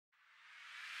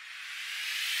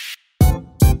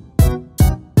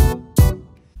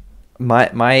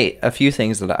my a few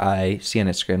things that I see on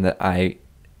Instagram that I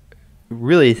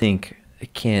really think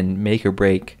can make or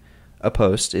break a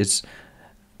post is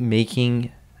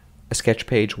making a sketch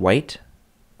page white.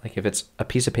 Like if it's a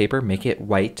piece of paper, make it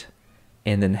white,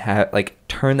 and then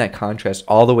turn that contrast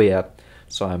all the way up.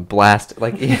 So I'm blasted.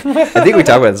 Like I think we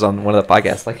talked about this on one of the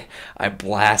podcasts. Like I'm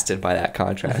blasted by that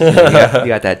contrast. You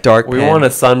got that dark. We want a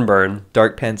sunburn.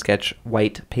 Dark pen sketch,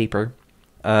 white paper.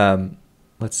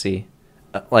 Let's see.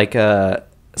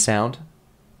 Sound.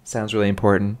 Sound's really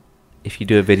important. If you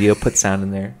do a video, put sound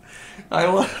in there.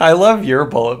 I love your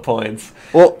bullet points.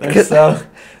 Well,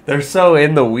 they're so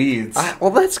in the weeds.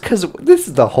 That's because this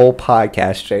is the whole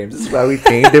podcast, James. This is why we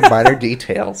came to minor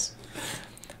details.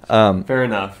 Fair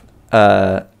enough.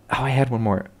 I had one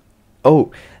more.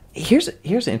 Oh, here's an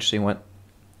interesting one.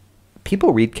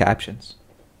 People read captions.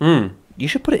 You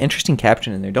should put an interesting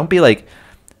caption in there. Don't be like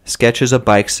sketches of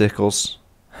bicycles.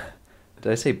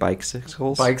 Did I say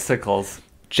bicycles? Bicycles.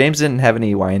 James didn't have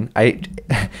any wine.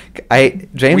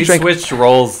 James we drank, switched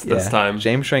roles this time.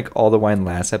 James drank all the wine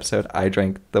last episode. I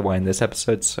drank the wine this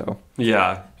episode. So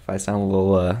yeah, if I sound a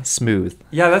little smooth.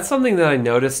 Yeah, that's something that I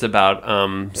noticed about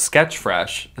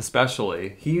Sketchfresh,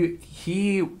 especially.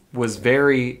 He was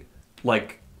very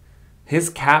his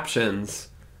captions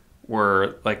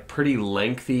were pretty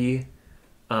lengthy.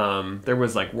 There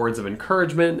was words of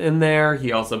encouragement in there.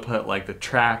 He also put the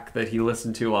track that he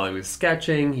listened to while he was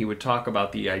sketching. He would talk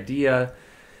about the idea.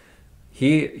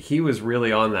 He was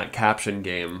really on that caption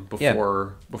game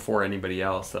before anybody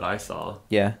else that I saw.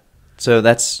 Yeah. So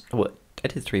that's what I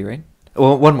did 3, right?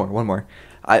 Well, one more.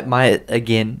 I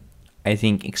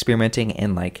think experimenting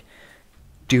and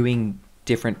doing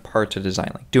different parts of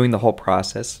design, doing the whole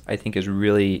process, I think is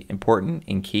really important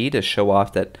and key to show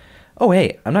off that, oh,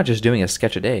 hey, I'm not just doing a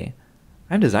sketch a day.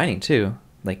 I'm designing too.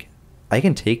 I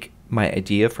can take my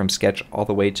idea from sketch all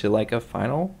the way to a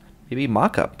final, maybe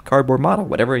mock-up, cardboard model,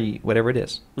 whatever it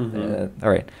is. Mm-hmm. All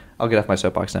right, I'll get off my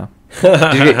soapbox now.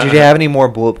 Did you have any more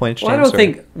bullet points, James? I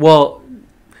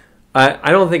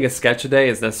don't think a sketch a day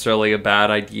is necessarily a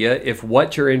bad idea if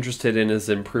what you're interested in is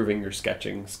improving your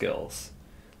sketching skills.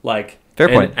 Fair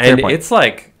point. It's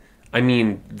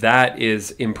that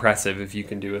is impressive if you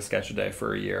can do a sketch a day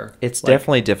for a year. It's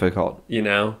definitely difficult.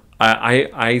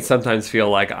 I sometimes feel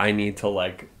like I need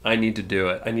to do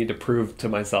it. I need to prove to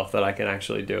myself that I can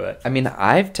actually do it.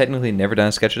 I've technically never done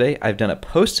a sketch a day. I've done a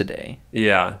post a day.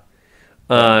 Yeah.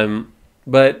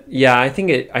 But yeah, I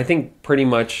think pretty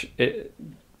much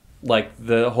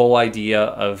the whole idea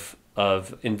of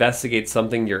investigate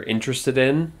something you're interested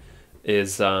in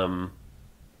is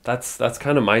that's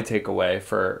kind of my takeaway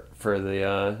for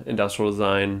the industrial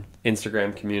design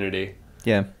Instagram community.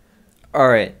 Yeah. All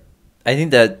right. I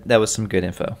think that was some good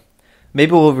info.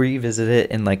 Maybe we'll revisit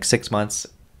it in 6 months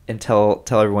and tell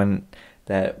everyone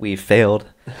that we failed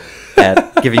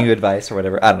at giving you advice or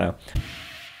whatever. I don't know.